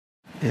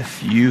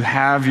If you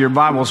have your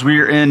Bibles, we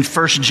are in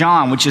 1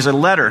 John, which is a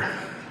letter.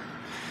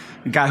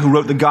 The guy who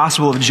wrote the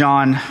Gospel of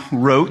John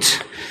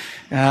wrote.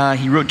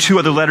 He wrote two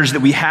other letters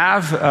that we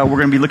have. We're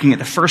going to be looking at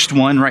the first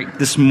one right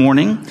this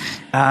morning.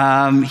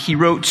 He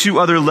wrote two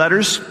other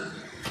letters.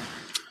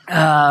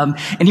 And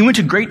he went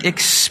to great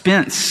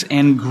expense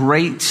and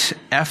great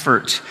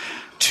effort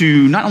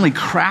to not only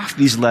craft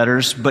these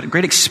letters, but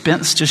great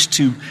expense just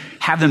to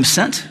have them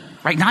sent,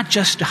 right? Not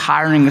just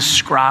hiring a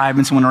scribe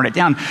and someone to write it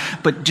down,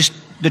 but just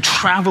the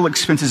travel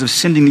expenses of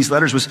sending these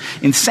letters was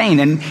insane.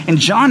 And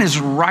John is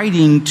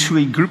writing to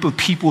a group of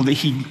people that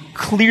he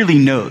clearly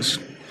knows.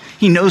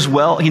 He knows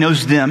well, he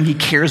knows them, he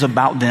cares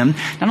about them.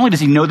 Not only does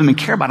he know them and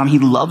care about them, he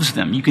loves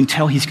them. You can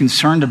tell he's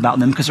concerned about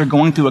them because they're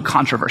going through a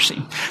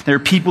controversy. There are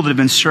people that have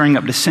been stirring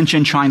up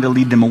dissension, trying to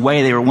lead them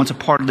away. They were once a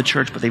part of the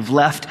church, but they've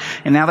left,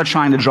 and now they're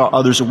trying to draw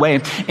others away.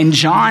 And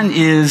John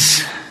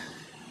is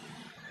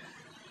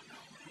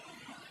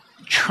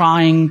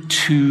trying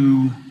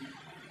to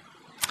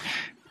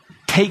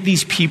take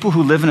these people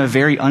who live in a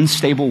very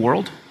unstable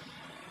world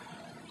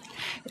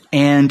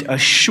and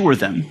assure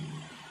them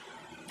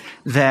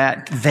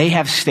that they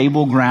have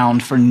stable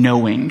ground for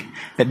knowing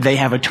that they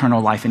have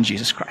eternal life in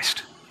Jesus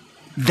Christ.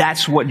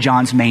 That's what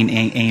John's main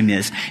aim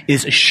is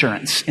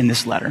assurance in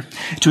this letter.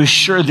 To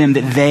assure them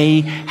that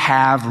they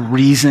have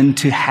reason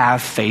to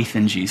have faith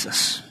in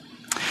Jesus.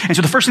 And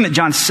so the first thing that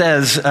John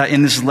says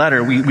in this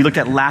letter, we looked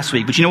at last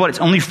week, but you know what? It's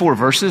only 4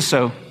 verses,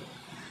 so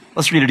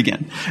let's read it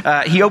again.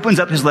 He opens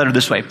up his letter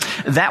this way.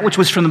 That which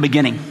was from the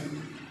beginning,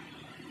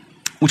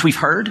 which we've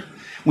heard,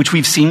 which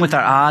we've seen with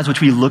our eyes, which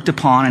we looked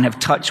upon and have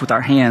touched with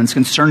our hands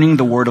concerning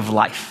the word of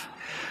life.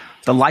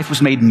 The life was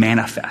made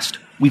manifest.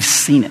 We've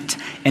seen it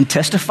and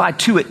testified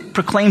to it,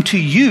 proclaimed to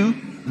you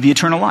the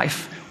eternal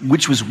life,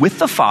 which was with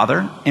the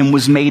Father and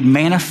was made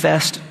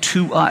manifest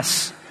to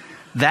us.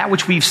 That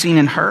which we've seen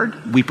and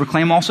heard, we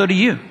proclaim also to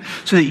you,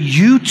 so that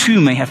you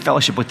too may have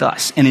fellowship with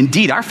us. And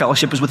indeed, our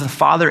fellowship is with the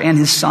Father and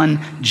his Son,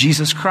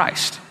 Jesus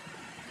Christ.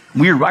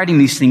 We are writing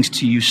these things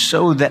to you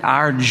so that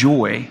our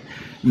joy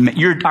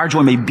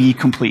may be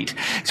complete.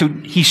 So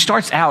he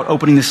starts out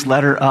opening this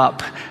letter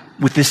up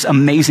with this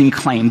amazing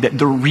claim that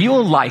the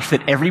real life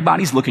that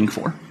everybody's looking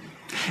for,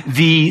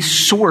 the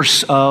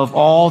source of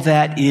all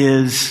that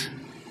is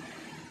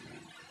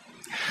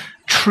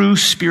true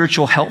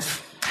spiritual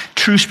health,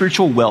 true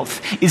spiritual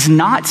wealth, is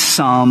not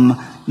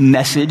some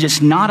message.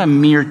 It's not a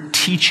mere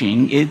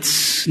teaching.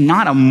 It's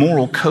not a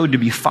moral code to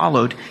be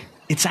followed.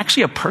 It's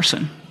actually a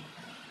person.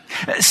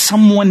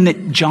 Someone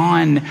that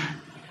John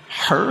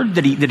heard,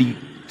 that he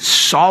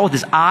saw with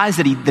his eyes,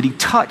 that he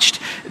touched,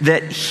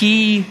 that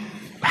he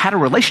had a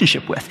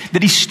relationship with,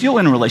 that he's still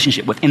in a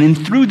relationship with. And then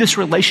through this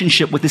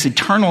relationship with this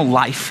eternal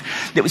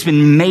life that was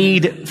been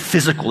made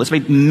physical, it's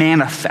made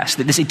manifest,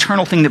 that this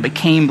eternal thing that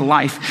became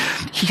life,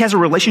 he has a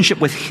relationship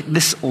with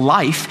this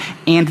life,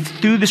 and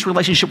through this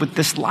relationship with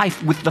this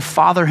life, with the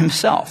Father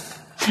himself.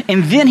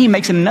 And then he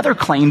makes another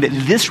claim that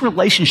this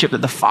relationship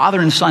that the Father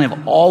and Son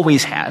have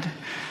always had,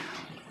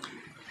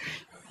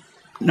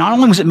 not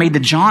only was it made to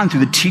John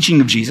through the teaching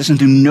of Jesus and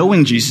through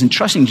knowing Jesus and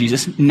trusting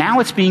Jesus,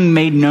 now it's being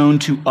made known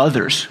to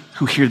others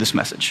who hear this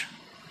message.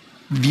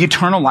 The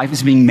eternal life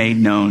is being made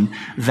known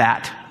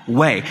that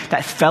way.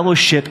 That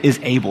fellowship is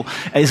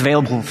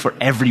available for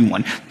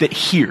everyone that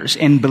hears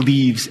and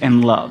believes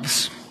and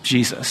loves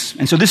Jesus.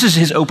 And so this is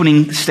his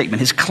opening statement.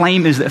 His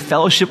claim is that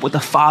fellowship with the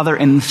Father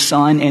and the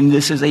Son, and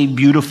this is a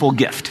beautiful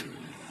gift.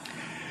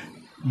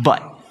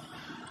 But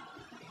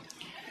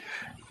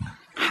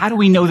how do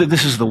we know that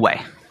this is the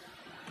way?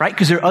 Right?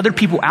 Because there are other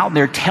people out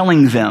there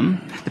telling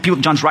them, the people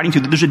that John's writing to,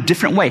 that there's a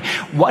different way.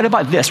 What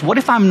about this? What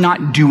if I'm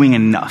not doing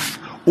enough?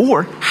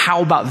 Or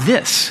how about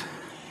this?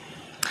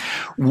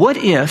 What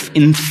if,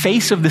 in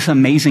face of this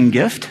amazing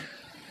gift,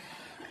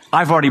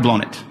 I've already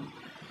blown it?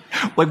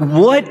 Like,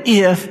 what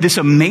if this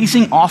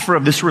amazing offer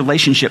of this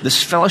relationship,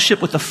 this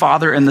fellowship with the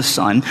Father and the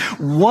Son,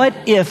 what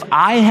if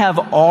I have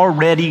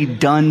already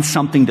done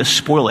something to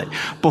spoil it?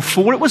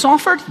 Before it was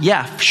offered?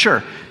 Yeah,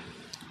 sure.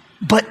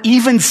 But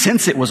even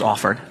since it was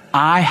offered,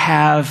 I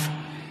have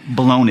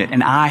blown it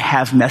and I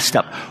have messed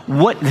up.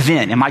 What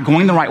then? Am I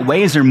going the right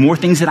way? Are there more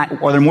things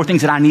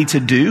that I need to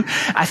do?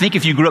 I think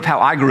if you grew up how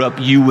I grew up,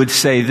 you would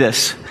say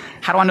this: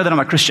 how do I know that I'm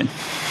a Christian?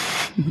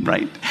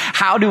 Right?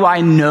 How do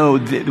I know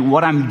that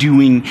what I'm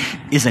doing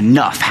is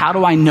enough? How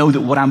do I know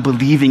that what I'm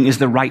believing is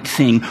the right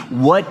thing?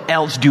 What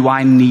else do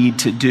I need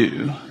to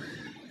do?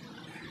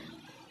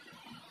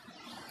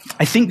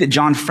 I think that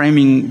John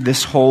framing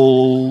this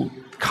whole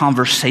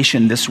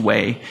conversation this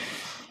way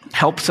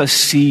helps us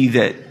see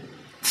that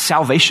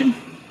salvation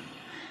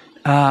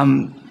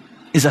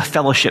is a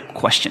fellowship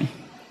question.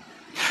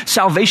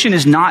 Salvation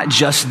is not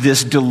just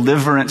this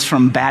deliverance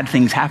from bad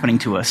things happening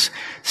to us.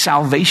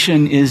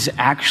 Salvation is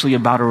actually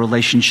about a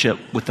relationship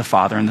with the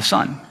Father and the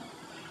Son.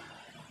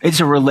 It's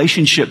a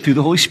relationship through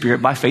the Holy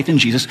Spirit by faith in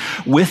Jesus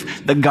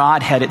with the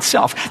Godhead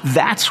itself.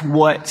 That's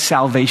what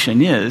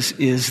salvation is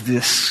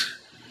this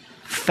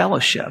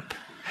fellowship.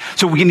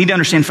 So we need to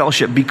understand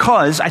fellowship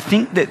because I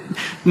think that,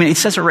 it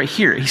says it right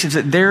here. He says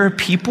that there are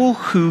people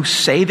who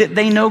say that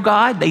they know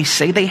God. They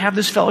say they have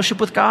this fellowship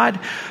with God,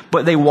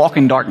 but they walk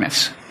in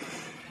darkness.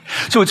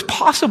 So it's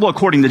possible,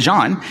 according to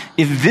John,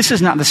 if this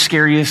is not the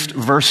scariest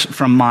verse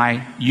from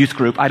my youth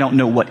group, I don't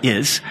know what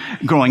is,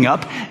 growing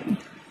up.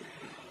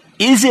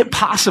 Is it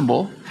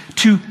possible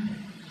to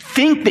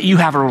think that you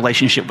have a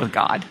relationship with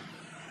God,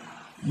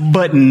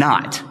 but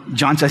not?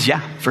 John says, yeah,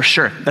 for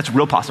sure. That's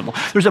real possible.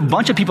 There's a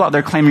bunch of people out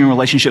there claiming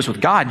relationships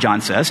with God,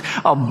 John says.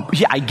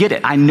 Yeah, I get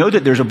it. I know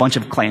that there's a bunch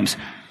of claims.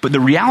 But the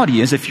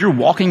reality is, if you're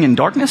walking in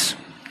darkness,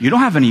 you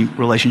don't have any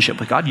relationship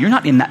with God. You're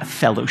not in that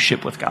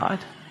fellowship with God.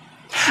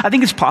 I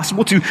think it's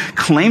possible to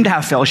claim to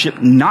have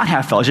fellowship, not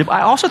have fellowship.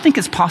 I also think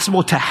it's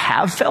possible to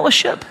have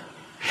fellowship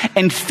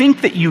and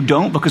think that you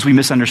don't because we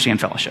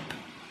misunderstand fellowship.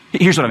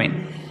 Here's what I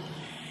mean.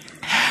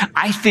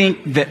 I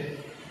think that,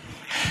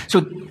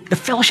 so the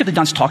fellowship that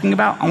John's talking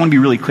about, I want to be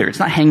really clear. It's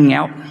not hanging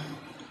out,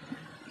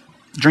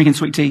 drinking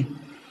sweet tea,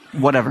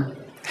 whatever.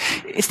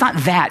 It's not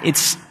that.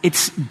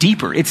 It's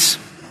deeper. It's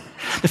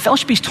the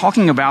fellowship he's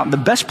talking about. The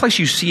best place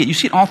you see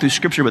it all through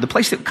Scripture, but the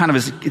place that kind of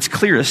is it's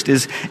clearest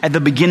is at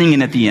the beginning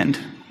and at the end.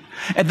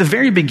 At the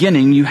very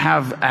beginning, you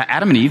have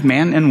Adam and Eve,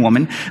 man and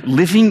woman,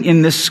 living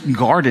in this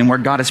garden where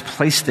God has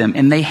placed them,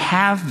 and they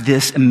have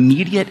this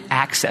immediate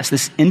access,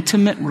 this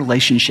intimate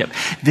relationship,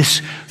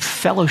 this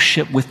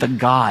fellowship with the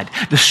God,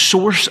 the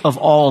source of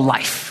all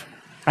life,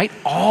 right?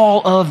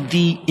 All of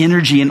the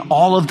energy and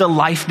all of the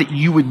life that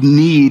you would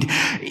need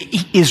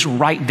is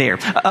right there.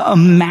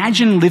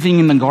 Imagine living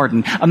in the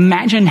garden.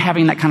 Imagine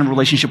having that kind of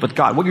relationship with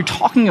God. What you're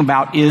talking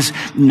about is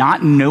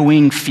not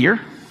knowing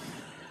fear,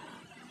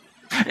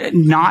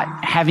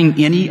 not having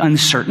any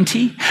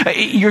uncertainty.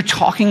 You're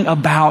talking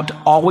about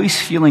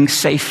always feeling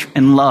safe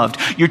and loved.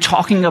 You're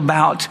talking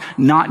about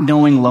not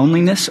knowing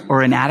loneliness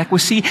or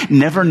inadequacy,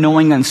 never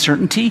knowing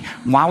uncertainty.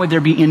 Why would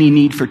there be any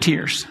need for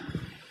tears?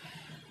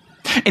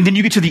 And then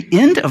you get to the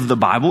end of the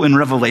Bible in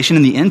Revelation,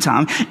 in the end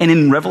time, and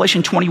in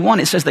Revelation 21,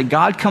 it says that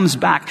God comes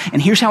back,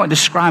 and here's how it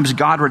describes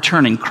God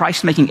returning,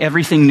 Christ making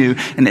everything new,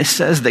 and it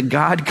says that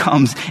God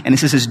comes, and it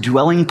says his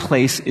dwelling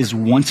place is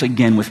once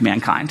again with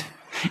mankind.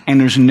 And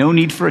there's no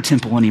need for a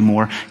temple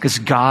anymore because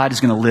God is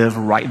going to live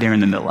right there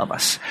in the middle of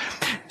us.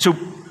 So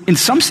in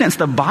some sense,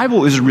 the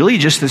Bible is really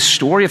just the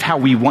story of how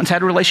we once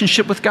had a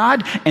relationship with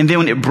God, and then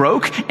when it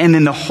broke, and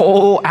then the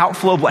whole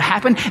outflow of what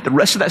happened, the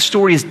rest of that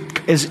story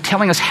is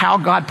telling us how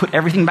God put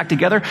everything back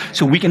together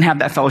so we can have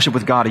that fellowship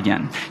with God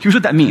again. Here's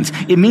what that means.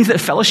 It means that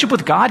fellowship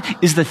with God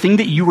is the thing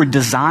that you were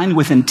designed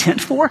with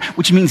intent for,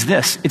 which means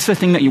this. It's the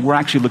thing that you were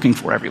actually looking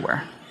for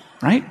everywhere,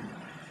 right?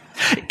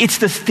 It's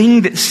the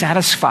thing that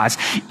satisfies.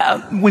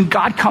 When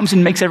God comes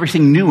and makes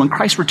everything new, when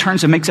Christ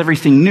returns and makes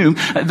everything new,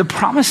 the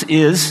promise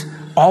is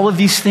all of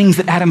these things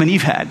that Adam and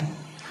Eve had.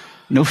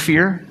 No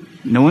fear,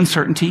 no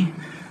uncertainty,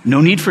 no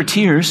need for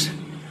tears,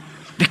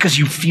 because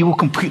you feel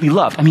completely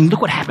loved.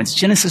 Look what happens.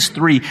 Genesis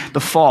 3,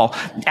 the fall.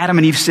 Adam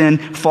and Eve sin,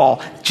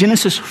 fall.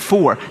 Genesis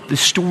 4, the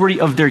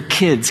story of their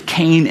kids,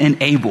 Cain and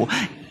Abel.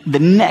 The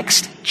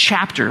next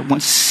chapter,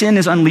 once sin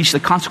is unleashed,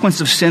 the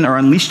consequences of sin are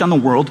unleashed on the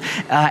world,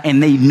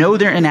 and they know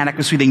their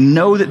inadequacy, they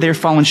know that they're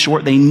fallen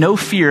short, they know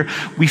fear,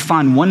 we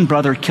find one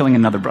brother killing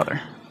another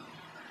brother.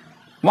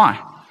 Why?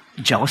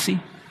 Jealousy,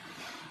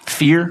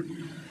 fear,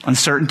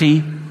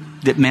 uncertainty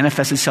that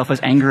manifests itself as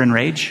anger and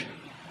rage.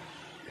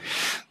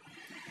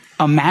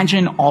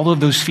 Imagine all of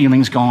those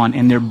feelings gone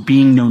and there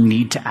being no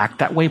need to act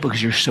that way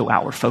because you're so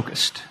outward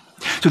focused.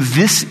 So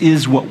this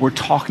is what we're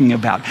talking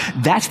about.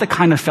 That's the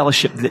kind of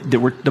fellowship that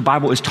the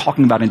Bible is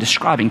talking about and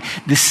describing,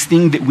 this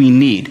thing that we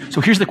need.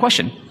 So here's the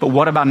question, but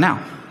what about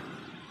now?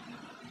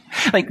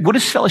 What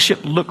does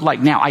fellowship look like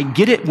now? I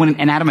get it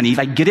in Adam and Eve,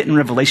 I get it in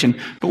Revelation,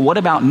 but what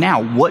about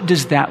now? What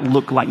does that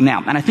look like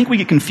now? And I think we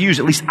get confused,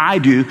 at least I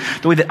do,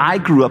 the way that I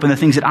grew up and the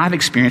things that I've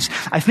experienced.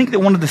 I think that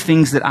one of the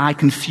things that I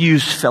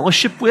confuse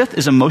fellowship with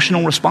is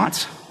emotional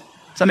response.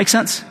 Does that make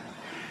sense?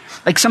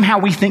 Somehow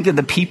we think that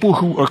the people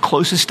who are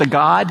closest to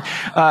God,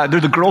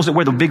 they're the girls that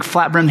wear the big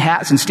flat-brimmed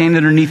hats and stand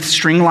underneath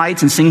string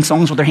lights and sing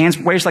songs with their hands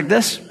raised like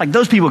this.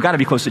 Those people got to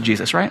be close to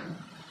Jesus, right?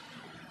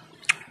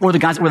 Or the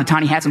guys that wear the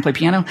tiny hats and play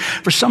piano.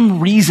 For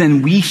some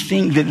reason, we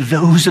think that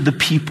those are the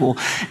people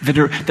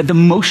that the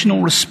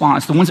emotional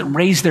response, the ones that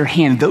raise their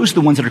hand, those are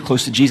the ones that are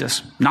close to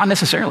Jesus. Not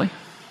necessarily.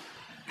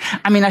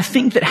 I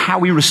think that how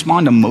we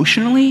respond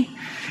emotionally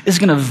is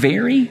going to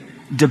vary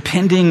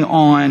depending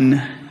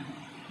on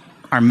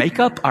our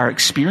makeup, our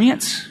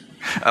experience,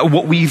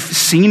 what we've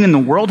seen in the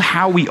world,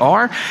 how we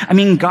are.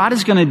 God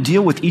is going to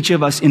deal with each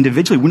of us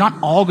individually. We're not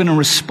all going to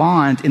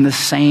respond in the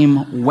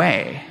same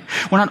way.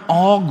 We're not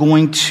all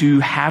going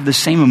to have the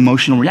same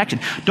emotional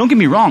reaction. Don't get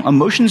me wrong.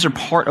 Emotions are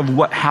part of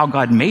how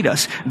God made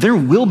us. There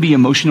will be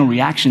emotional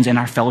reactions in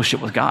our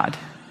fellowship with God.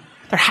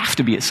 There have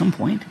to be at some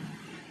point.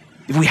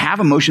 If we have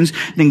emotions,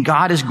 then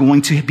God is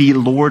going to be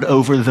Lord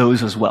over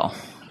those as well.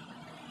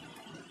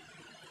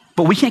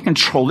 But we can't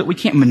control it. We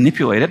can't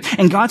manipulate it.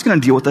 And God's going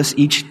to deal with us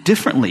each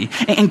differently.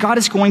 And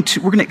we're going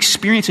to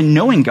experience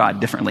knowing God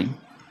differently.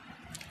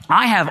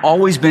 I have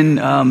always been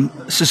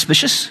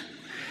suspicious,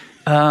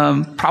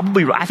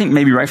 probably, I think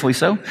maybe rightfully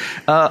so,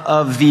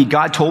 of the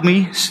God told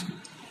me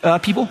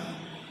people.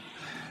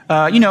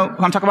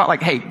 I'm talking about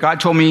like, hey, God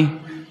told me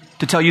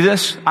to tell you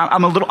this.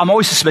 I'm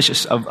always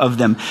suspicious of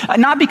them.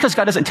 Not because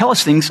God doesn't tell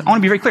us things. I want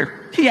to be very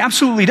clear. He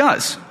absolutely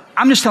does.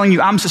 I'm just telling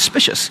you I'm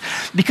suspicious.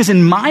 Because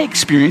in my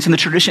experience, in the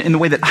tradition, in the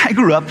way that I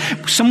grew up,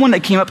 someone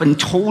that came up and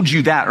told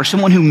you that, or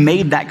someone who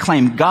made that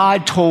claim,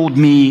 God told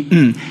me,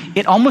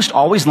 it almost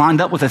always lined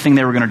up with the thing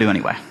they were going to do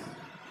anyway.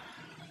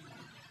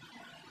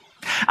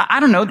 I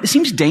don't know. It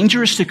seems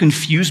dangerous to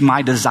confuse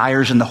my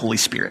desires and the Holy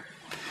Spirit.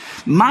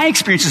 My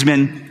experience has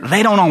been,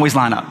 they don't always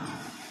line up.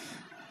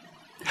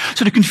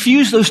 So to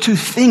confuse those two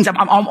things, I'm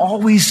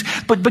always,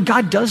 but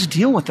God does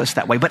deal with us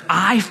that way. But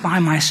I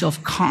find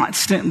myself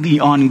constantly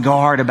on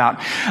guard about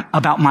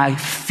my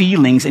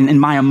feelings and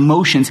my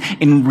emotions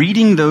and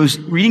reading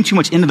too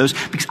much into those,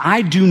 because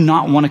I do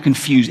not want to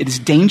confuse. It is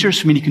dangerous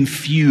for me to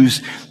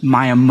confuse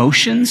my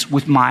emotions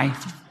with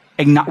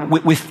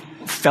with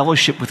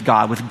fellowship with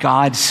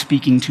God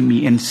speaking to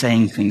me and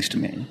saying things to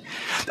me.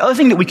 The other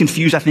thing that we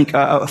confuse, I think,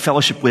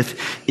 fellowship with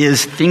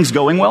is things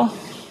going well.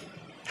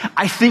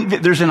 I think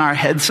that there's in our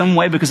head some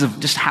way, because of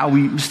just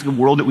the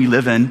world that we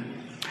live in,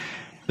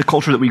 the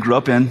culture that we grew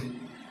up in.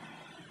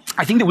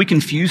 I think that we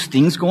confuse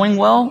things going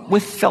well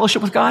with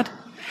fellowship with God.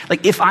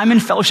 Like, if I'm in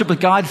fellowship with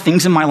God,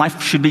 things in my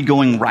life should be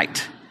going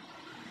right.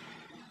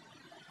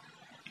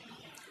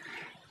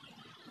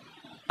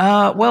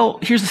 Well,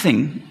 here's the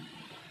thing.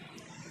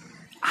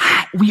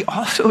 We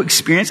also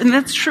experience, and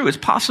that's true, it's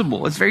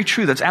possible, it's very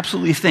true, that's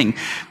absolutely a thing.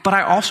 But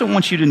I also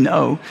want you to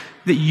know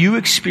that you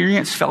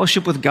experience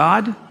fellowship with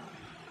God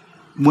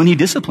when he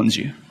disciplines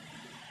you.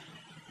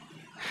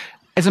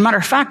 As a matter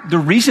of fact, the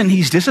reason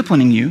he's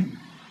disciplining you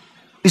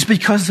is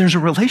because there's a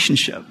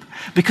relationship.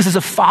 Because as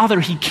a father,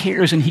 he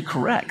cares and he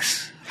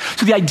corrects.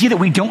 So the idea that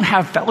we don't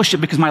have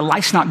fellowship because my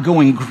life's not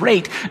going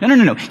great,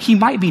 no. He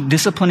might be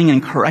disciplining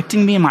and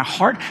correcting me in my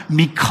heart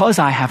because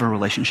I have a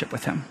relationship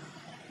with him.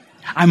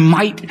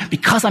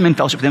 Because I'm in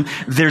fellowship with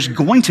him, there's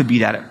going to be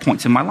that at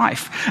points in my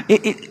life.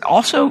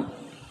 Also,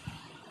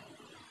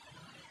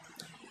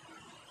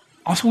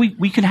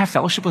 we can have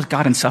fellowship with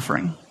God in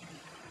suffering.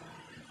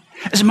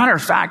 As a matter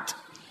of fact,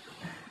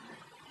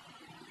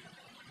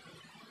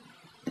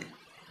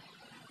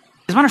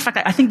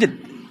 I think that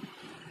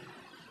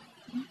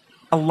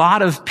a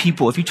lot of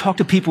people, if you talk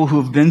to people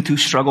who have been through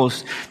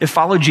struggles, that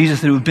follow Jesus,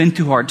 that have been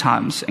through hard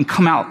times and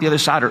come out the other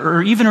side,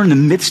 or even are in the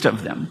midst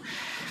of them,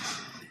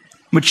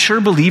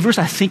 mature believers,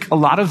 I think a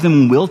lot of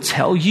them will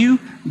tell you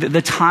that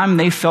the time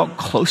they felt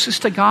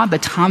closest to God, the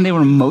time they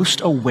were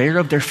most aware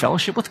of their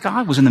fellowship with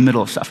God, was in the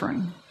middle of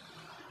suffering.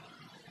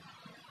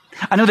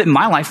 I know that in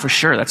my life, for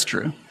sure, that's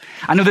true.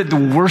 I know that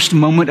the worst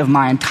moment of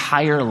my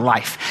entire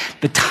life,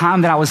 the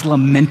time that I was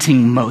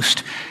lamenting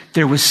most,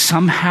 there was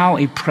somehow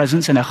a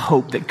presence and a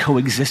hope that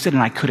coexisted,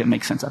 and I couldn't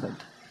make sense of it.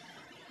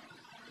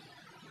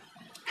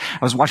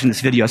 I was watching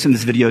this video. I sent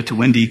this video to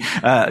Wendy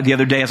the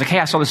other day. I was like, hey,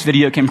 I saw this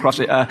video, came across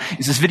it.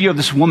 It's this video of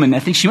this woman, I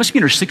think she must be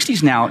in her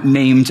 60s now,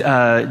 named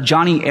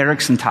Joni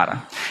Eareckson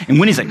Tada. And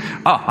Wendy's like,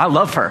 oh, I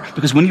love her.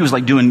 Because Wendy was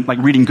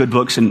reading good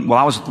books, and while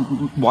I was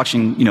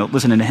watching,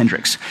 listening to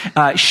Hendrix,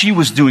 she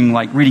was doing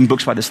reading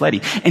books by this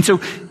lady. And so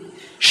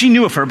she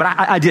knew of her, but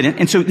I didn't.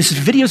 And so this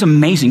video is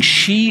amazing.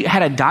 She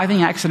had a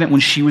diving accident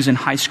when she was in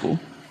high school.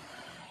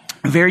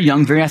 Very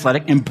young, very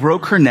athletic, and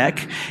broke her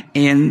neck,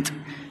 and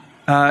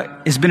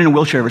has been in a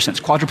wheelchair ever since,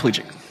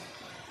 quadriplegic.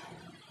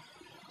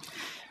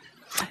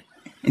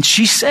 And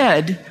she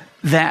said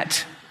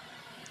that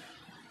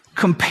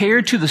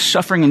compared to the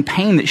suffering and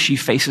pain that she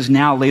faces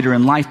now later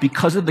in life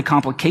because of the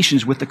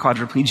complications with the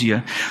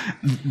quadriplegia,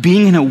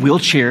 being in a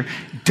wheelchair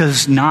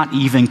does not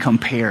even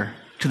compare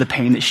to the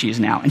pain that she is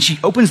now. And she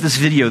opens this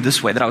video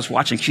this way that I was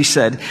watching. She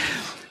said,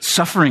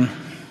 suffering,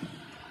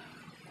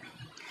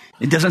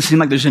 it doesn't seem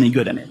like there's any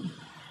good in it.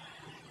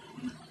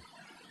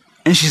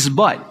 And she says,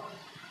 but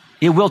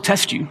it will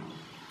test you.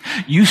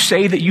 You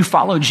say that you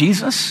follow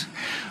Jesus.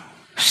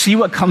 See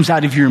what comes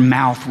out of your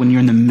mouth when you're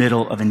in the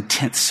middle of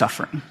intense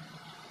suffering.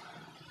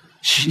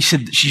 She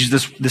used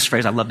this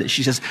phrase, I loved it.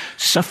 She says,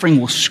 suffering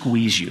will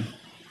squeeze you.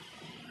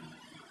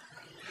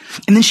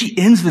 And then she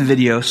ends the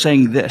video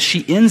saying this.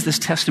 She ends this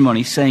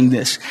testimony saying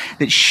this,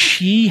 that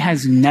she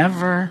has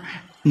never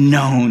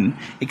known,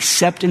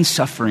 except in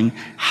suffering,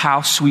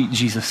 how sweet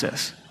Jesus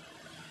is.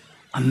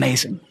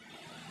 Amazing.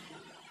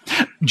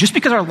 Just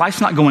because our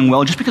life's not going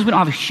well, just because we don't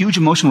have a huge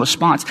emotional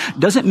response,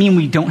 doesn't mean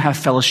we don't have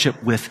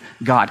fellowship with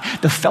God.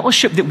 The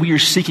fellowship that we are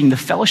seeking, the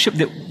fellowship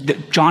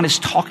that John is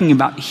talking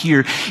about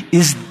here,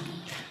 is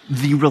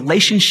the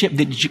relationship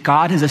that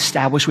God has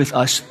established with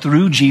us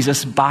through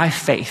Jesus by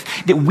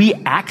faith, that we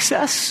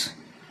access,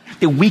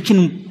 that we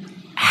can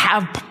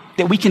have,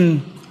 that we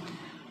can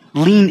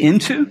lean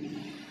into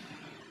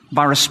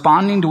by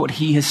responding to what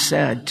he has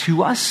said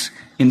to us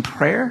in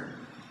prayer,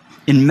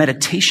 in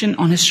meditation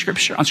on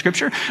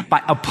scripture,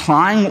 by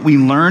applying what we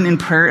learn in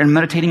prayer and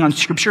meditating on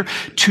scripture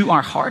to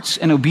our hearts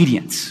and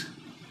obedience.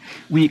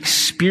 we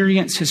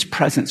experience his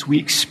presence. We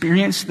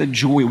experience the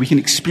joy. We can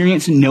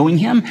experience knowing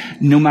him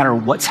no matter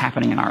what's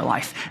happening in our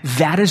life.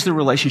 That is the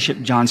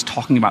relationship John's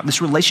talking about.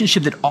 This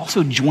relationship that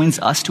also joins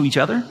us to each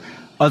other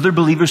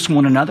believers to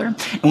one another.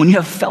 And when you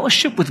have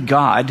fellowship with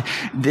God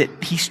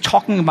that he's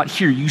talking about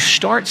here, you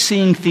start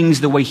seeing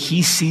things the way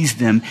he sees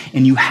them,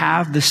 and you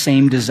have the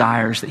same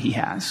desires that he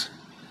has.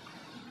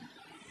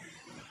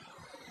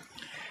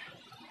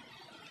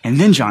 And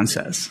then John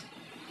says,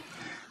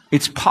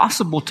 it's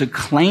possible to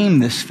claim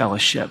this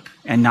fellowship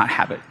and not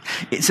have it.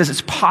 It says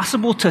it's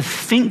possible to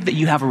think that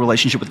you have a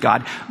relationship with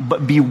God,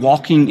 but be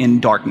walking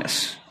in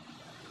darkness.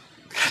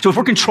 So if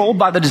we're controlled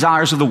by the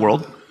desires of the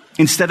world,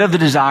 instead of the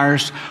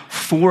desires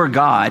for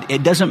God,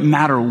 it doesn't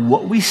matter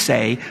what we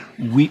say,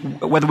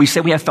 whether we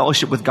say we have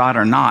fellowship with God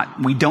or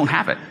not, we don't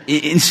have it.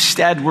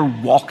 Instead, we're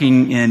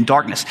walking in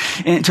darkness.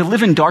 And to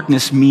live in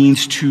darkness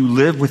means to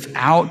live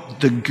without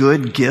the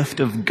good gift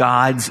of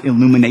God's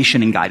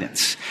illumination and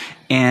guidance.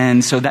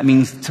 And so that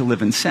means to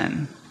live in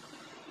sin.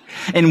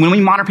 And when we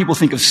modern people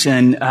think of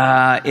sin,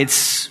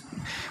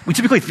 we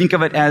typically think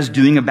of it as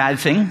doing a bad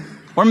thing,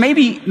 or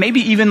maybe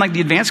even like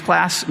the advanced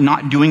class,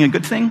 not doing a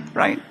good thing,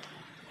 right?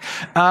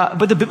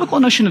 But the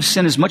biblical notion of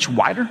sin is much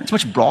wider. It's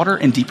much broader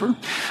and deeper.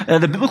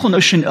 The biblical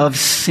notion of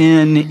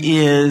sin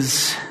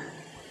is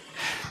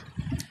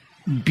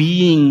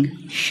being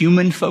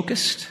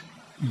human-focused,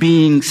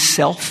 being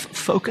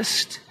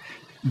self-focused,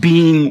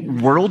 being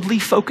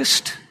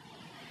worldly-focused,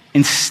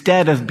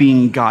 instead of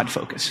being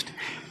God-focused.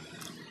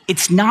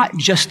 It's not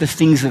just the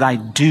things that I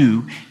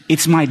do,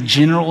 it's my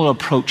general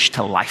approach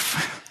to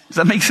life. Does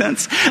that make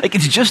sense? Like,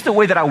 it's just the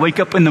way that I wake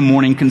up in the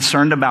morning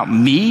concerned about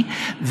me.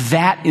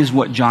 That is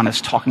what John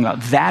is talking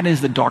about. That is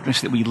the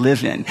darkness that we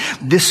live in.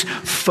 This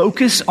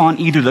focus on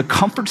either the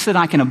comforts that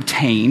I can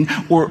obtain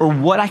or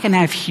what I can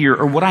have here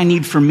or what I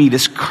need for me,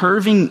 this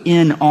curving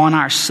in on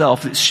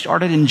ourselves that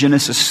started in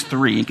Genesis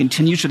 3 and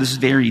continues to this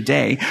very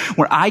day,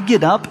 where I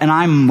get up and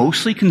I'm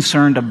mostly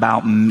concerned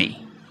about me.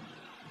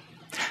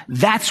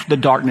 That's the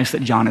darkness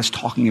that John is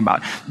talking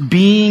about.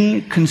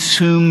 Being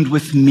consumed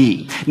with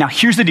me. Now,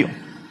 here's the deal.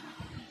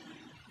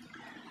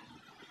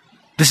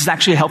 This is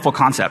actually a helpful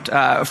concept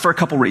for a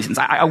couple reasons.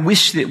 I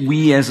wish that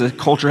we as a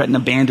culture hadn't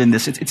abandoned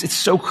this. It's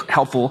so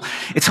helpful.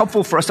 It's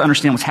helpful for us to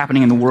understand what's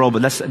happening in the world,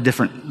 but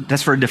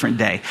that's for a different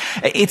day.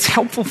 It's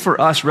helpful for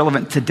us,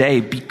 relevant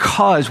today,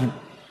 because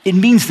it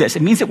means this.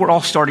 It means that we're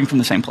all starting from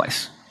the same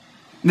place.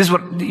 This is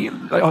what,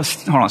 hold on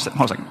a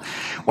second.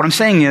 What I'm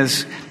saying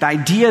is the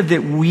idea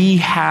that we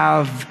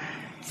have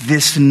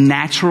this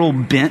natural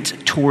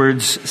bent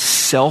towards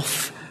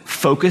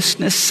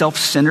self-focusedness,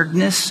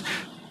 self-centeredness,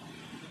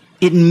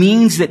 it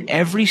means that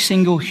every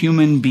single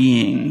human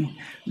being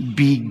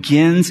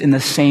begins in the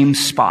same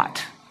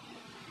spot.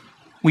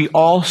 We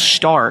all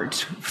start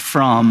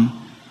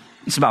from,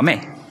 it's about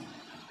me.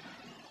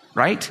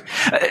 Right?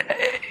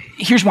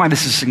 Here's why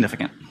this is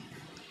significant.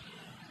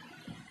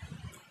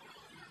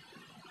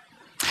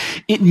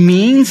 It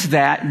means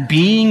that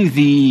being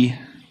the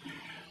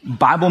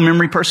Bible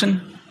memory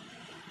person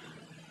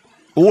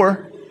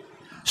or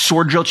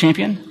sword drill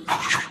champion,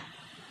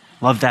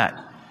 love that.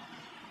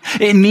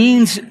 It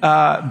means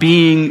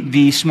being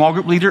the small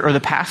group leader or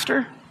the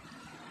pastor.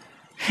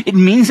 It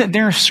means that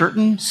there are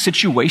certain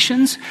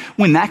situations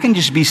when that can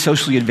just be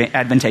socially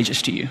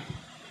advantageous to you.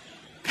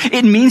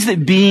 It means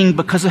that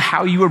because of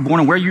how you were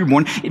born and where you were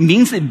born, it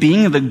means that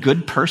being the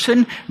good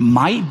person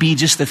might be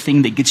just the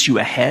thing that gets you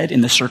ahead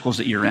in the circles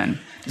that you're in.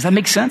 Does that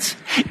make sense?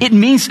 It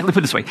means, let me put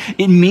it this way,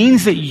 it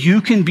means that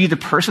you can be the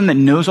person that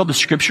knows all the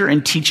scripture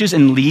and teaches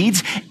and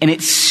leads, and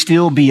it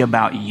still be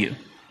about you.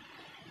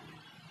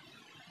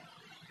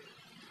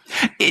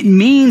 It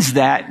means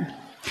that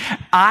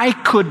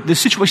the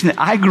situation that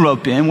I grew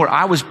up in, where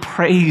I was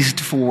praised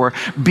for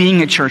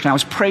being at church and I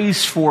was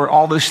praised for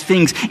all those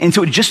things. And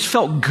so it just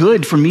felt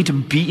good for me to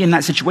be in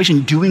that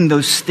situation, doing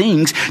those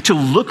things, to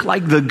look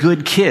like the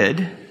good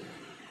kid.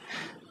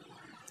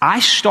 I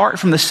start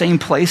from the same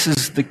place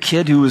as the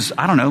kid who was,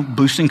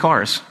 boosting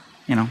cars.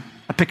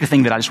 I pick a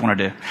thing that I just want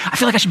to do. I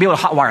feel like I should be able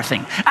to hotwire a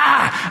thing.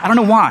 I don't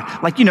know why.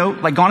 Like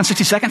Gone in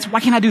 60 Seconds. Why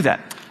can't I do that?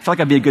 I feel like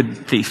I'd be a good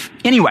thief.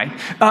 Anyway,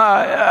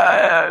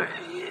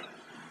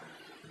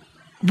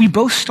 we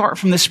both start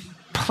from this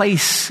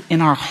place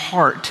in our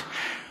heart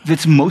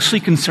that's mostly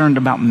concerned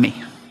about me.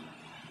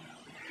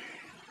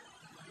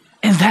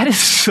 And that is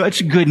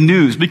such good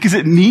news, because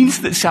it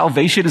means that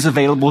salvation is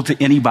available to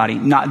anybody,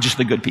 not just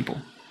the good people.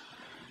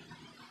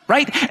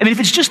 Right? I mean, if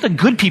it's just the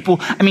good people,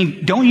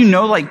 don't you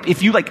know, I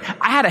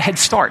had a head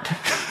start,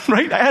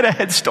 right? I had a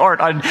head start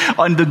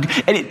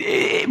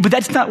but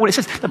that's not what it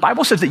says. The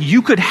Bible says that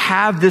you could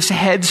have this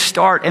head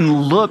start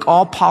and look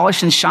all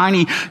polished and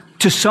shiny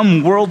to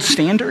some world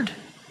standard.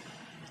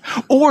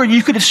 Or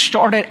you could have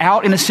started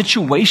out in a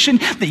situation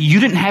that you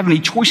didn't have any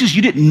choices,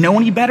 you didn't know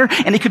any better,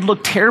 and it could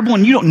look terrible,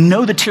 and you don't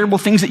know the terrible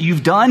things that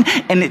you've done.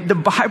 And the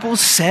Bible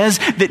says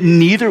that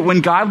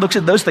when God looks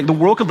at those things, the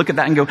world could look at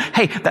that and go,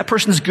 hey, that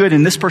person's good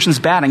and this person's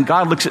bad, and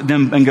God looks at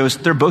them and goes,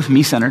 they're both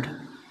me-centered.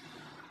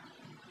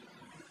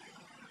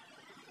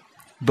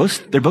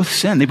 They're both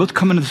sin. They both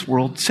come into this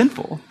world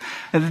sinful.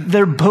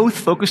 They're both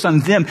focused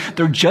on them.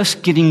 They're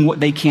just getting what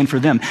they can for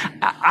them.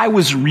 I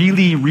was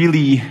really,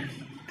 really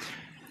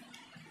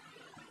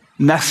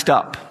messed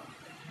up.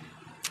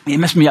 It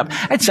messed me up.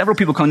 I had several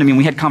people come to me and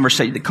we had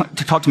conversation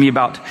to talk to me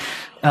about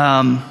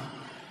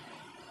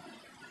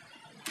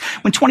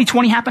when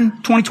 2020 happened,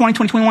 2020,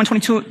 2021,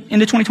 22,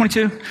 into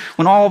 2022,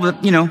 when all the,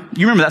 you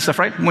remember that stuff,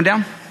 right? Went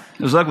down?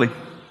 It was ugly.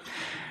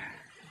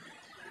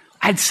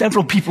 I had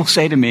several people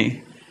say to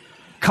me,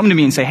 come to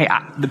me and say, hey,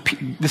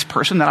 this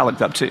person that I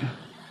looked up to,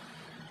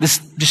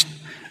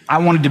 I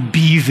wanted to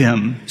be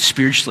them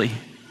spiritually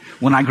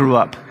when I grew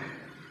up.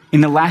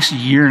 In the last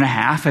year and a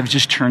half, I've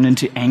just turned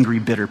into angry,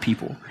 bitter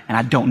people, and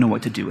I don't know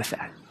what to do with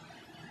that.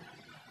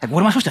 Like, what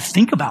am I supposed to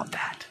think about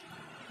that?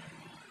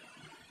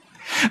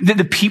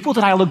 The people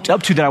that I looked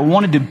up to, that I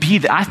wanted to be,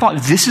 that I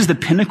thought this is the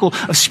pinnacle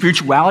of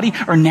spirituality,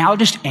 are now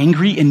just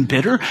angry and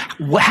bitter.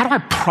 How do I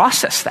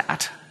process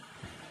that?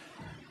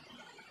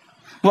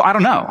 Well, I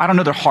don't know. I don't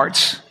know their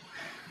hearts,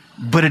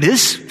 but it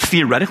is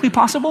theoretically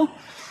possible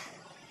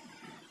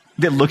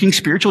that looking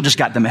spiritual just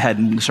got them ahead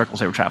in the circles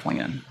they were traveling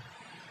in.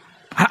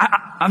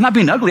 I'm not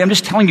being ugly. I'm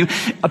just telling you,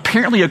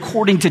 apparently,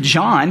 according to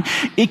John,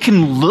 it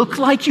can look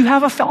like you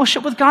have a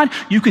fellowship with God.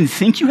 You can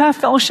think you have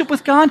fellowship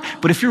with God,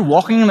 but if you're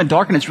walking in the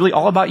dark and it's really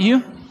all about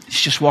you,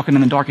 it's just walking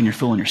in the dark and you're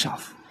fooling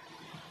yourself.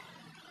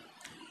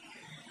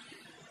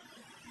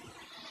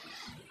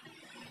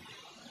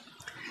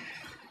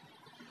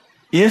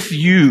 If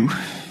you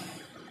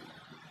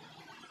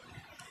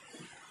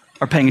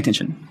are paying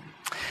attention,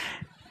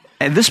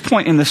 at this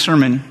point in the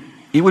sermon,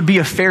 it would be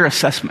a fair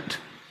assessment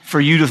for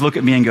you to look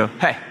at me and go,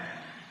 hey,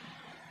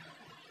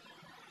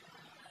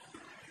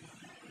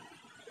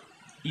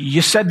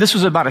 you said this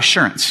was about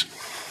assurance.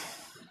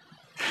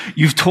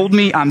 You've told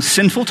me I'm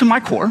sinful to my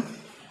core.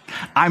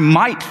 I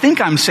might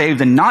think I'm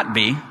saved and not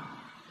be.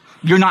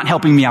 You're not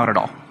helping me out at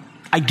all.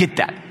 I get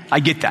that.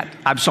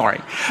 I'm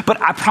sorry.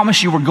 But I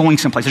promise you we're going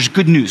someplace. There's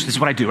good news. This is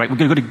what I do, right? We're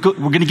going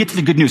to get to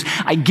the good news.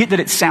 I get that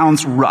it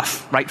sounds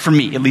rough, right? For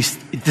me, at least,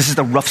 this is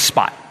the rough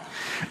spot.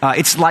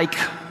 It's like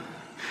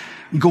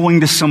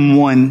going to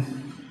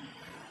someone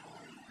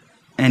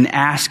and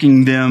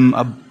asking them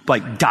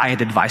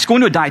diet advice.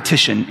 Going to a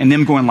dietitian and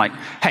them going like,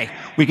 hey,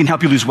 we can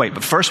help you lose weight,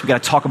 but first we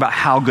got to talk about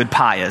how good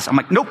pie is. I'm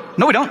like, nope,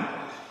 no we don't.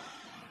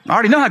 I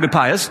already know how good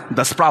pie is.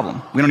 That's the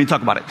problem. We don't need to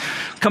talk about it.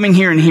 Coming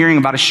here and hearing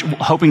about,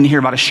 hoping to hear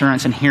about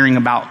assurance and hearing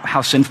about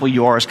how sinful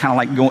you are is kind of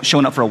like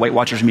showing up for a Weight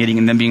Watchers meeting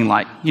and then being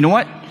like, you know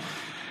what?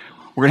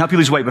 We're going to help you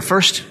lose weight, but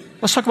first,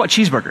 let's talk about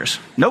cheeseburgers.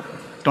 Nope,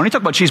 don't need to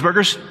talk about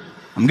cheeseburgers.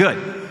 I'm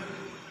good.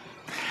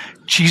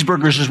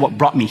 Cheeseburgers is what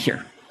brought me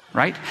here,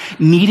 right?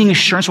 Needing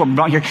assurance is what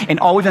brought me here.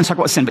 And all we've done is talk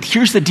about sin. But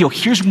here's the deal.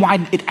 Here's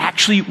why it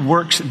actually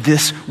works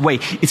this way.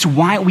 It's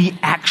why we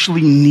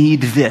actually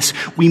need this.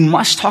 We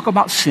must talk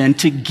about sin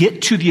to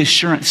get to the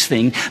assurance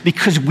thing,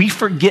 because we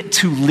forget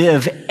to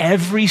live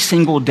every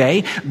single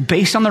day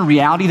based on the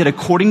reality that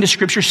according to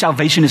Scripture,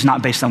 salvation is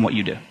not based on what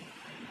you do.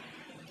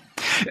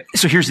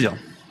 So here's the deal.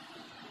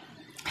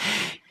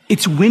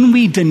 It's when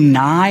we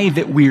deny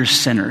that we're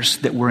sinners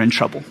that we're in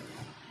trouble.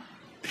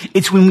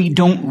 It's when we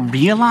don't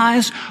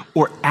realize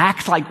or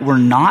act like we're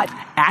not,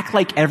 act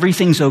like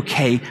everything's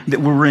okay, that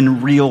we're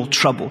in real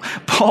trouble.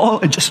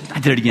 I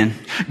did it again.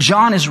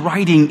 John is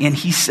writing and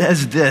he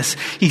says this.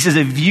 He says,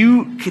 if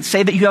you could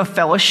say that you have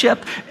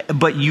fellowship,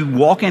 but you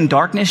walk in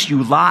darkness,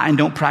 you lie and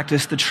don't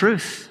practice the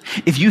truth.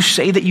 If you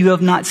say that you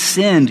have not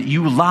sinned,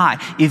 you lie.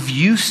 If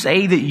you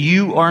say that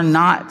you are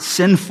not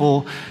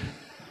sinful,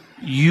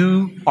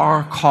 you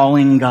are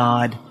calling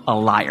God a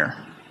liar.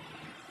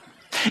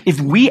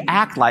 If we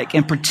act like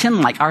and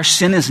pretend like our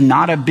sin is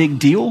not a big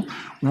deal,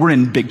 we're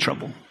in big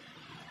trouble.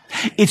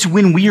 It's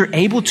when we are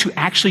able to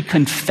actually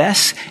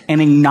confess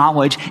and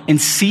acknowledge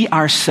and see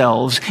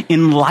ourselves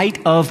in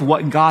light of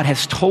what God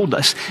has told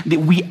us that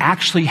we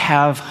actually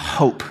have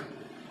hope.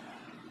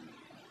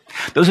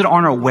 Those that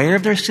aren't aware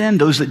of their sin,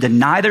 those that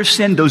deny their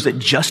sin, those that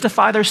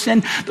justify their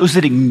sin, those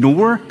of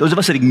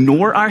us that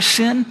ignore our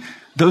sin,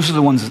 those are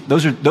the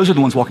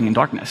ones walking in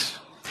darkness.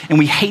 And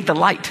we hate the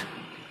light.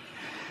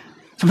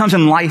 Sometimes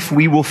in life,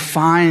 we will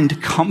find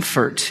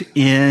comfort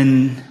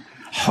in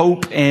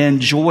hope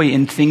and joy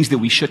in things that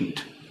we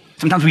shouldn't.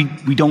 Sometimes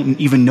we don't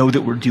even know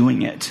that we're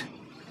doing it.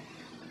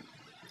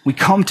 We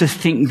come to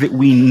think that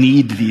we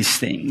need these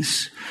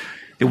things,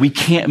 that we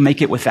can't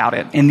make it without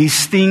it. And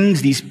these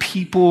things, these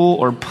people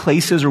or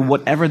places or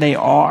whatever they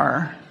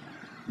are,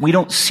 we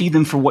don't see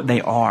them for what they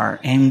are,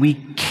 and we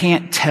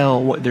can't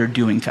tell what they're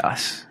doing to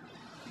us.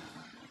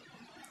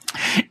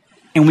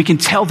 And we can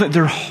tell that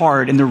they're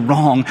hard and they're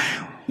wrong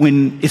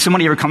if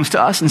somebody ever comes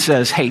to us and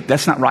says, hey,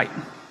 that's not right.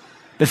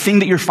 The thing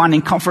that you're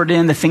finding comfort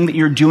in, the thing that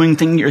you're doing, the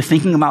thing that you're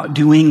thinking about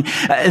doing,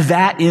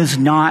 that is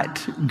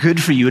not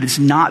good for you. It is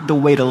not the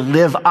way to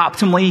live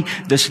optimally.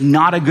 That's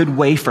not a good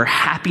way for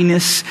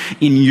happiness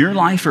in your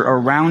life or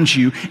around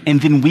you. And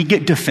then we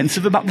get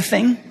defensive about the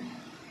thing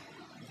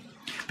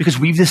because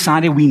we've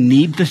decided we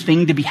need the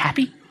thing to be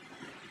happy.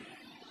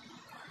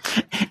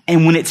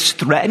 And when it's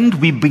threatened,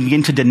 we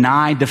begin to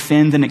deny,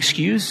 defend, and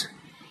excuse.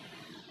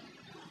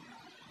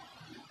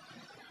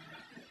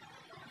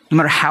 no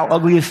matter how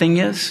ugly a thing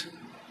is.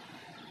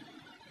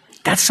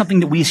 That's something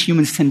that we as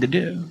humans tend to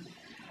do.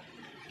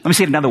 Let me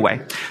say it another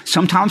way.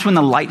 Sometimes when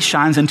the light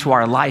shines into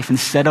our life,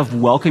 instead of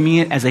welcoming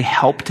it as a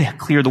help to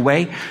clear the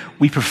way,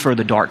 we prefer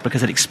the dark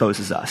because it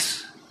exposes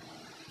us.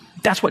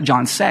 That's what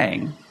John's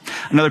saying.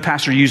 Another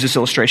pastor used this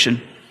illustration,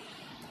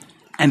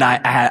 and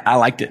I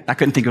liked it. I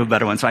couldn't think of a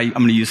better one, so I'm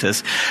going to use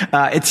this.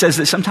 It says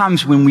that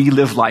sometimes when we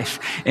live life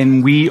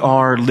and we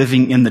are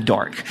living in the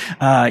dark,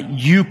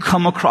 you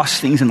come across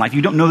things in life.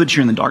 You don't know that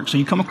you're in the dark, so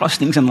you come across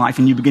things in life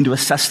and you begin to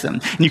assess them.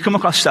 And you come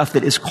across stuff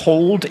that is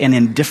cold and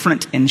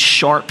indifferent and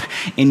sharp,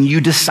 and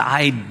you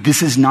decide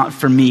this is not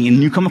for me.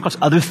 And you come across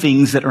other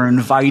things that are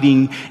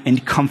inviting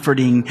and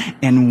comforting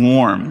and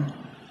warm.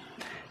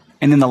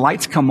 And then the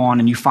lights come on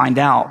and you find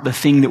out the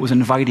thing that was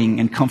inviting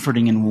and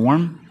comforting and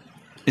warm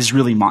is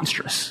really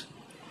monstrous.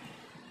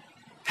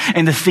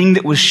 And the thing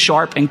that was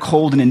sharp and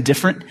cold and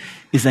indifferent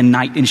is a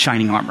knight in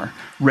shining armor,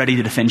 ready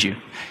to defend you.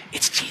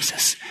 It's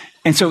Jesus.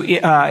 And so,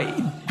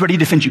 ready to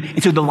defend you.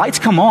 And so the lights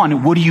come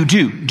on, what do?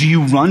 Do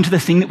you run to the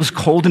thing that was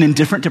cold and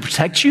indifferent to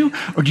protect you?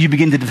 Or do you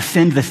begin to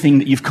defend the thing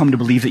that you've come to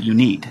believe that you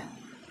need?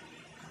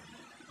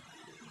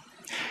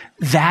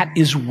 That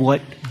is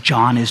what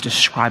John is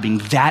describing.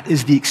 That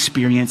is the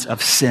experience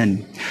of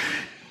sin.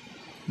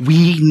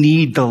 We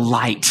need the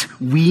light.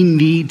 We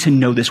need to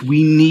know this.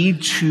 We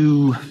need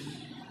to...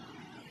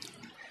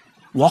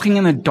 Walking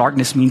in the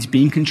darkness means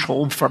being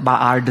controlled by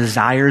our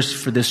desires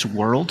for this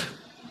world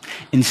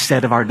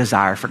instead of our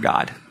desire for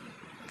God,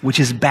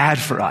 which is bad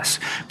for us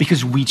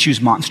because we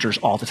choose monsters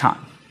all the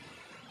time.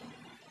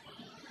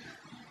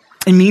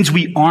 It means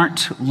we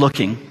aren't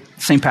looking.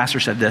 Same pastor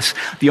said this.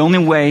 The only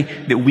way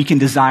that we can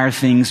desire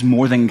things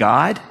more than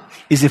God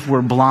is if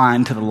we're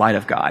blind to the light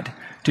of God.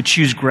 To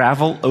choose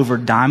gravel over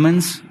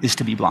diamonds is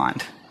to be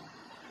blind.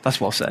 That's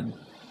well said.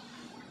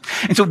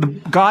 And so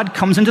God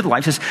comes into the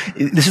life, says,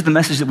 this is the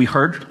message that we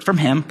heard from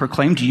him,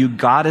 proclaimed to you,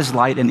 God is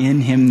light and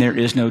in him there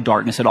is no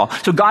darkness at all.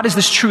 So God is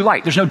this true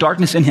light. There's no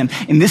darkness in him.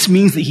 And this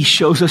means that he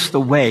shows us the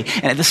way.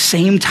 And at the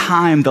same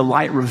time, the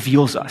light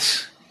reveals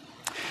us.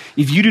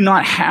 If you do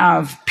not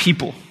have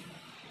people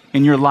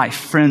in your life,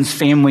 friends,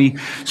 family,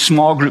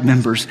 small group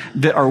members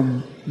that are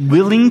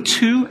willing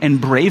to and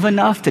brave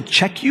enough to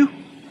check you,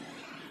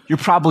 you're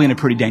probably in a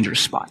pretty dangerous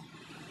spot.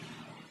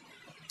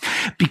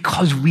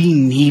 Because we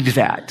need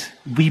that.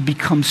 We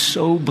become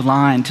so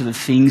blind to the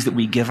things that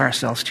we give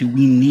ourselves to.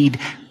 We need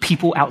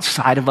people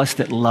outside of us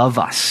that love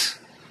us.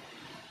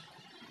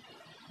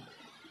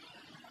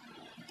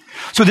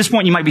 So at this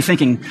point, you might be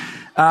thinking,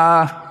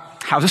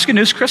 how's this good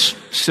news, Chris?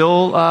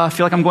 Still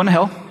feel like I'm going to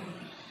hell.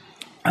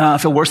 I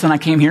feel worse than I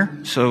came here,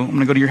 so I'm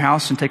going to go to your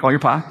house and take all your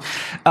pie.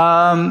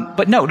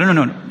 But no.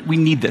 We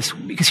need this.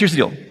 Because here's the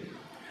deal.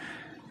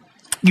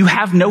 You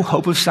have no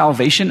hope of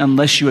salvation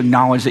unless you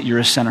acknowledge that you're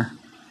a sinner.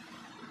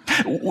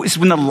 It's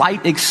when the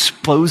light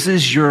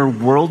exposes your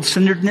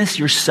world-centeredness,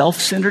 your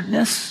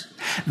self-centeredness,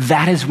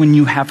 that is when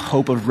you have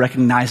hope of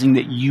recognizing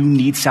that you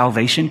need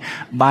salvation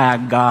by a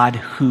God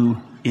who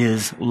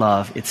is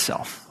love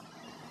itself.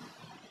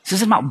 This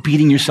isn't about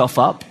beating yourself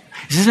up.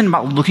 This isn't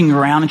about looking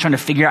around and trying to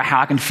figure out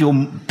how I can feel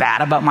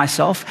bad about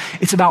myself.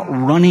 It's about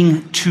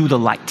running to the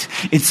light.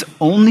 It's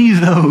only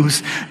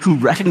those who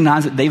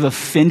recognize that they've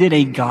offended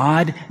a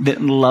God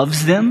that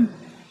loves them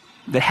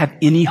that have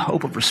any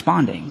hope of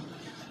responding.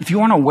 If you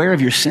aren't aware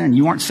of your sin,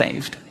 you aren't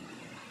saved.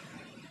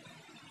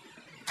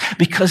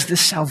 Because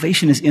this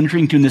salvation is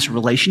entering into this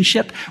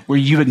relationship where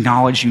you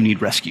acknowledge you need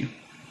rescue.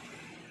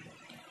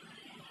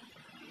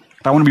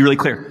 But I want to be really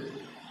clear.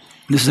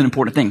 This is an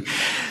important thing.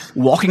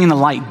 Walking in the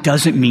light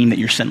doesn't mean that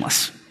you're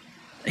sinless.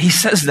 He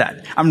says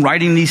that. I'm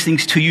writing these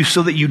things to you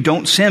so that you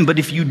don't sin. But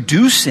if you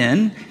do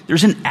sin,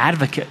 there's an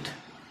advocate.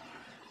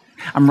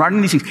 I'm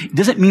writing these things. It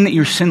doesn't mean that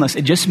you're sinless.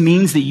 It just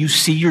means that you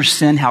see your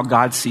sin how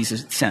God sees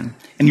his sin.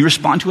 And you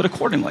respond to it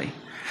accordingly.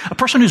 A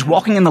person who's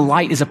walking in the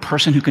light is a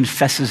person who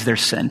confesses their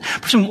sin. A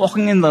person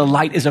walking in the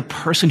light is a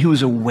person who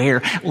is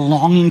aware,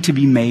 longing to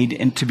be made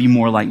and to be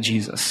more like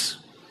Jesus.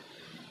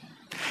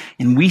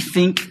 And we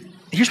think,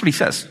 here's what he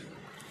says.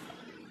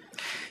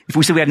 If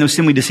we say we have no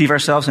sin, we deceive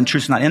ourselves and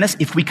truth is not in us.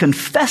 If we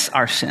confess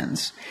our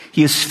sins,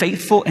 he is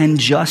faithful and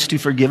just to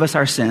forgive us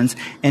our sins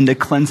and to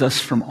cleanse us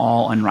from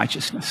all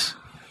unrighteousness.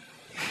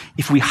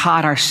 If we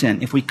hide our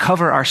sin, if we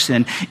cover our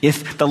sin,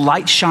 if the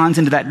light shines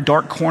into that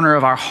dark corner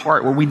of our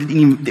heart where we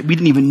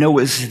didn't even know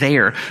it was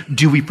there,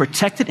 do we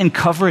protect it and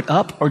cover it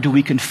up, or do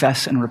we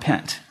confess and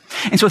repent?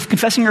 And so with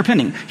confessing and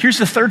repenting, here's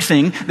the third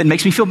thing that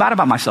makes me feel bad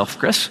about myself,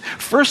 Chris.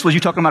 First was you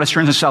talking about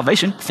assurance of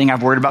salvation, thing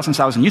I've worried about since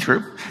I was in youth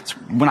group. It's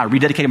when I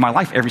rededicated my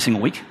life every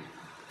single week.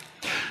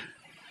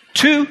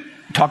 2,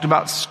 talked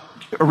about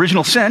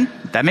original sin.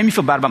 That made me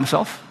feel bad about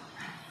myself.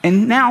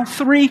 And now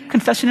 3,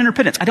 confession and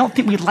repentance. I don't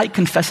think we like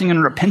confessing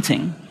and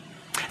repenting.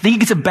 I think it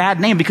gets a bad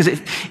name because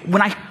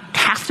when I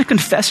have to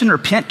confess and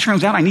repent,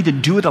 turns out I need to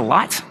do it a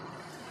lot.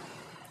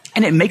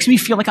 And it makes me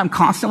feel like I'm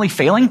constantly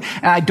failing,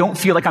 and I don't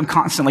feel like I'm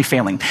constantly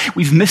failing.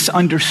 We've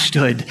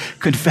misunderstood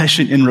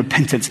confession and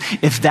repentance,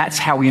 if that's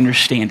how we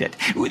understand it.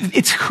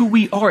 It's who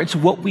we are. It's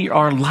what we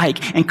are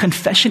like. And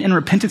confession and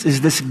repentance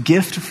is this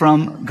gift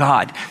from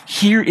God.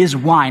 Here is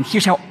why, and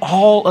here's how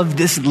all of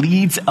this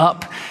leads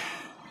up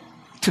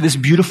to this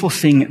beautiful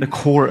thing at the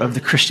core of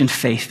the Christian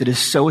faith that is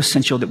so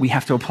essential that we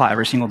have to apply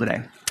every single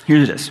day. Here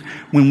it is.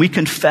 When we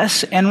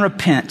confess and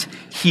repent,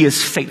 he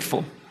is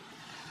faithful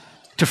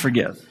to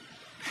forgive.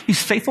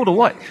 He's faithful to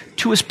what?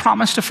 To his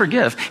promise to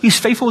forgive. He's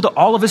faithful to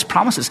all of his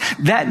promises.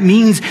 That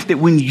means that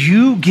when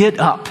you get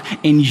up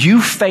and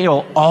you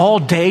fail all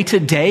day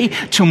today,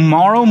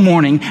 tomorrow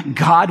morning,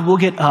 God will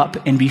get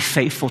up and be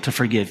faithful to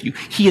forgive you.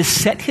 He has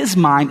set his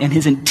mind and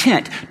his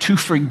intent to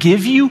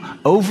forgive you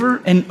over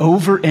and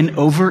over and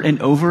over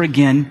and over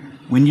again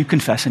when you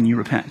confess and you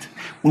repent.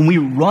 When we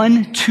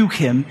run to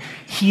him,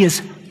 he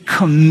has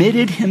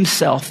committed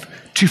himself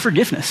to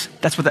forgiveness.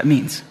 That's what that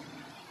means.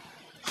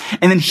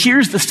 And then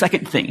here's the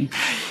second thing.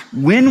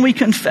 When we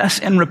confess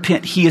and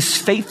repent, he is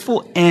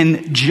faithful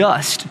and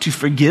just to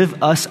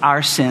forgive us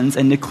our sins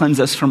and to cleanse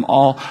us from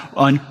all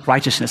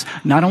unrighteousness.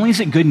 Not only is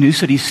it good news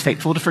that he's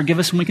faithful to forgive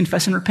us when we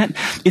confess and repent,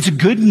 it's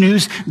good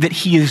news that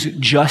he is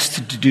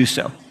just to do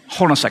so.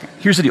 Hold on a second.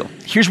 Here's the deal.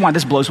 Here's why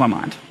this blows my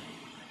mind.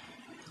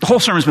 The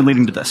whole sermon's been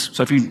leading to this.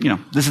 So if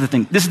this is the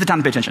thing. This is the time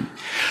to pay attention.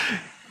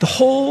 The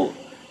whole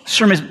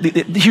sermon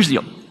here's the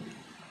deal.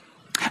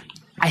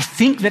 I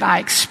think that I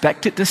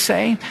expect it to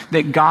say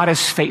that God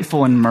is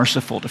faithful and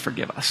merciful to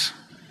forgive us.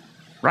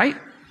 Right?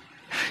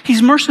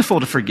 He's merciful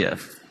to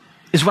forgive,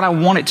 is what I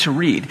want it to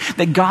read.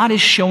 That God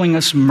is showing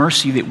us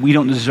mercy that we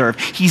don't deserve.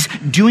 He's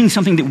doing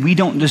something that we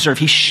don't deserve.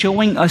 He's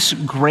showing us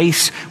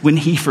grace when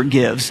he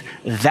forgives.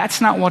 That's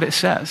not what it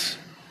says.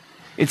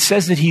 It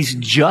says that he's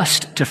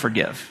just to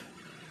forgive.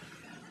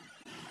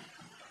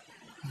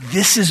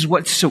 This is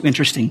what's so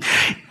interesting.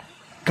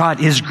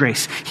 God is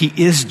grace. He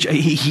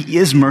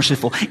is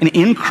merciful. And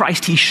in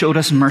Christ, he showed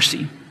us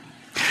mercy.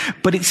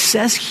 But it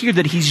says here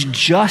that he's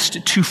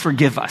just to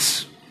forgive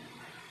us.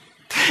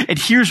 And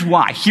here's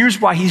why. Here's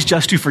why he's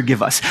just to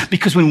forgive us.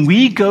 Because when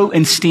we go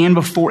and stand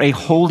before a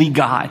holy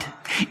God,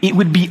 it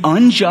would be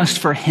unjust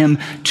for him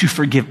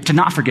to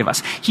not forgive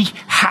us. He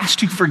has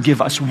to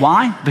forgive us.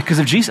 Why? Because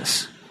of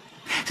Jesus.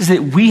 It says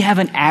that we have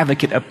an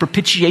advocate. A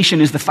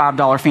propitiation is the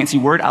 $5 fancy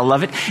word. I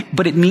love it.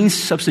 But it means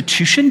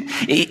substitution.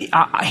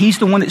 He's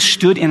the one that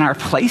stood in our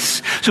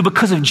place. So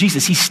because of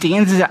Jesus, he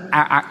stands as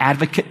our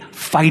advocate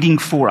fighting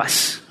for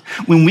us.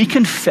 When we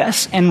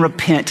confess and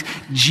repent,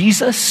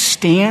 Jesus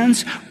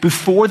stands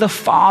before the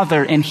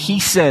Father and he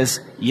says,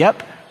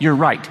 yep, you're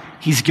right.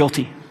 He's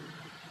guilty.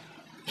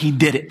 He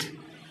did it.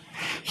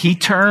 He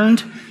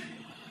turned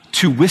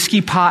to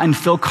Whiskey Pot and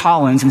Phil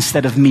Collins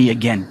instead of me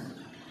again.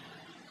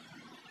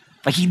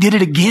 Like he did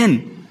it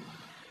again.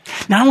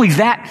 Not only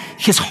that,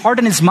 his heart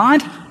and his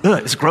mind,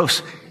 it's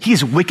gross. He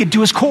is wicked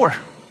to his core.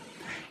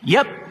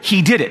 Yep,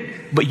 he did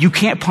it, but you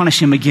can't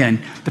punish him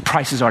again. The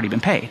price has already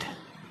been paid.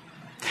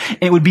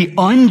 And it would be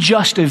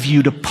unjust of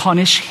you to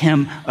punish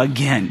him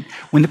again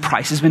when the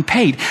price has been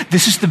paid.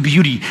 This is the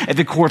beauty at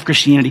the core of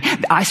Christianity.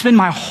 I spend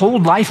my whole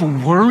life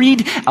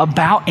worried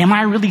about, am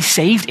I really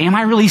saved? Am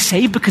I really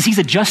saved? Because he's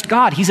a just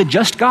God. He's a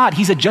just God.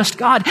 He's a just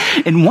God.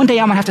 And one day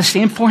I'm going to have to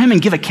stand before him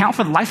and give account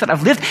for the life that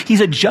I've lived. He's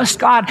a just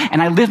God.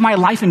 And I live my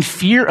life in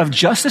fear of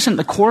justice and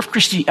the core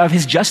of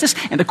his justice.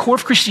 And the core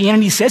of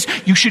Christianity says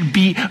you should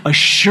be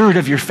assured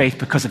of your faith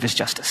because of his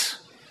justice.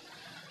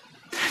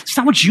 It's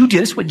not what you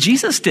did, it's what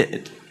Jesus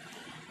did.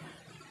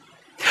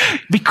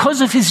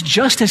 Because of his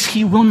justice,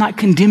 he will not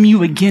condemn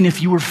you again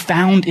if you were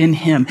found in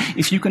him.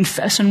 If you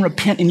confess and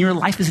repent and your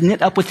life is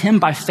knit up with him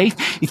by faith,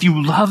 if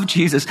you love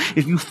Jesus,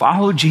 if you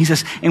follow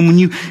Jesus, and when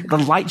the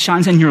light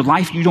shines in your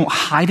life, you don't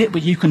hide it,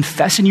 but you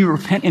confess and you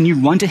repent and you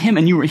run to him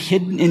and you are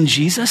hidden in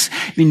Jesus,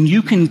 then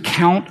you can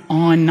count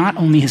on not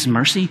only his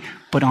mercy,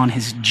 but on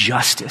his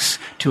justice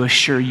to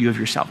assure you of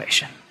your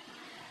salvation.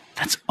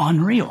 That's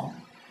unreal.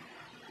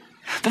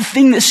 The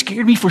thing that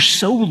scared me for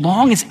so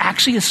long is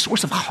actually a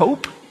source of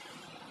hope.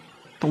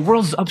 The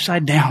world's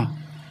upside down.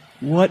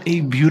 What a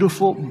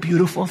beautiful,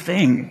 beautiful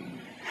thing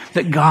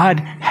that God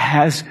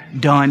has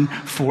done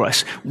for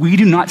us. We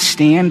do not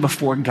stand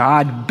before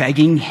God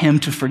begging him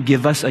to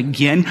forgive us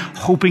again,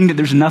 hoping that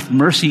there's enough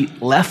mercy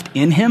left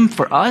in him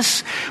for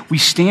us. We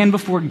stand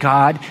before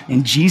God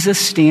and Jesus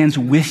stands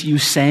with you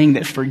saying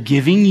that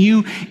forgiving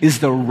you is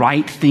the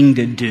right thing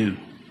to do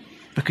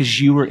because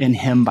you are in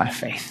him by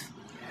faith.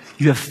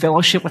 You have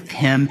fellowship with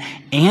him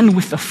and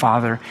with the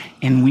Father,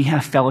 and we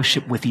have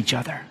fellowship with each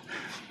other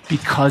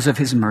because of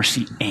his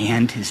mercy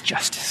and his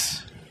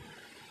justice.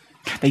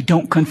 They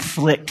don't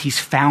conflict. He's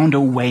found a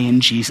way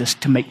in Jesus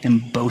to make them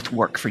both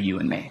work for you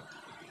and me.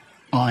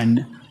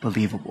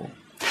 Unbelievable.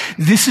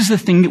 This is the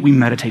thing that we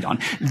meditate on.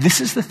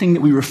 This is the thing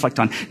that we reflect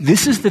on.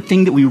 This is the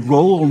thing that we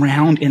roll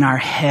around in our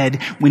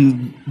head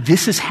when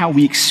this is how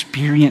we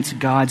experience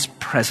God's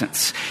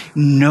presence.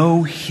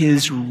 Know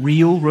his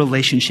real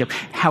relationship.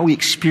 How we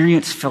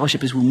experience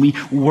fellowship is when we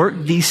work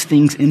these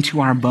things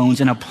into our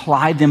bones and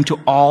apply them to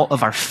all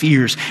of our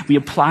fears. We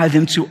apply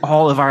them to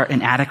all of our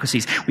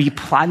inadequacies. We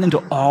apply them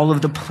to all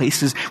of the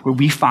places where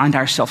we find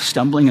ourselves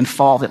stumbling and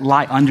fall that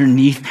lie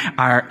underneath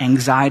our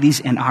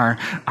anxieties and our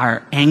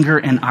anger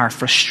and our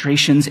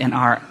frustrations and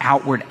our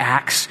outward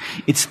acts.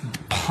 It's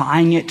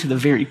applying it to the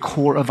very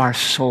core of our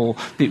soul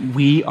that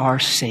we are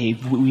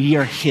saved. We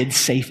are hid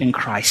safe in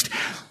Christ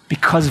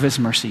because of his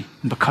mercy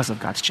and because of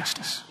God's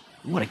justice.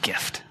 What a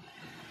gift.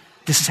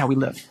 This is how we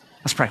live.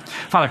 Let's pray.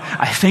 Father,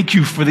 I thank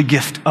you for the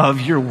gift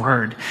of your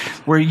word,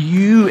 where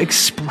you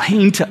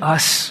explain to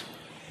us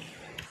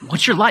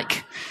what you're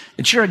like,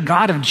 that you're a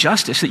God of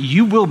justice, that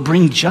you will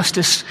bring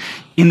justice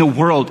in the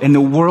world, and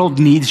the world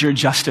needs your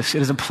justice.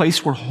 It is a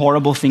place where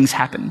horrible things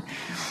happen.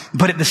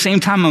 But at the same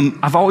time,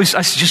 I'm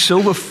just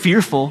so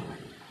fearful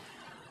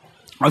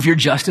of your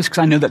justice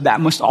because I know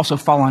that must also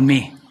fall on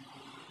me.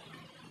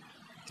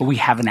 But we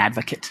have an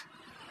advocate.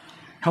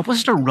 Help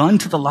us to run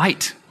to the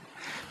light.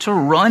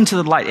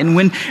 And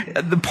when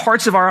the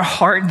parts of our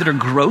heart that are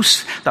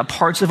gross, the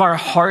parts of our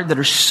heart that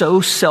are so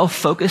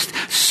self-focused,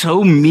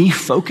 so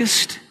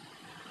me-focused,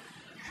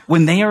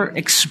 when they are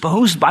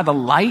exposed by the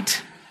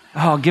light,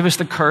 oh, give us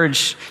the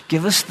courage,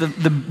 give us the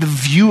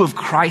view of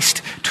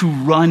Christ to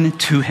run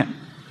to him.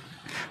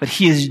 That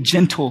he is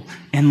gentle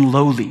and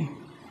lowly.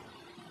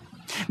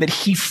 That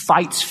he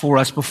fights for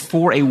us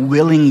before a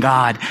willing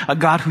God, a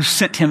God who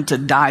sent him to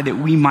die that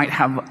we might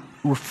have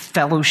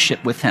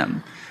fellowship with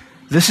him.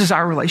 This is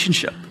our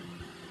relationship.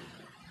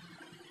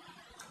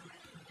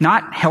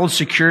 Not held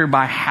secure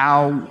by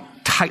how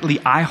tightly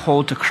I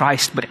hold to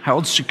Christ, but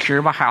held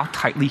secure by how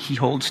tightly he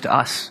holds to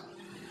us.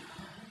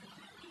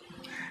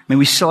 May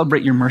we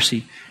celebrate your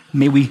mercy.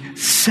 May we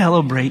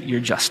celebrate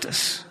your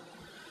justice.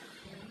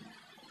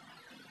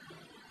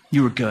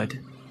 You are good.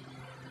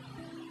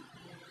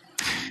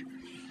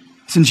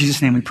 It's in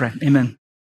Jesus' name we pray. Amen.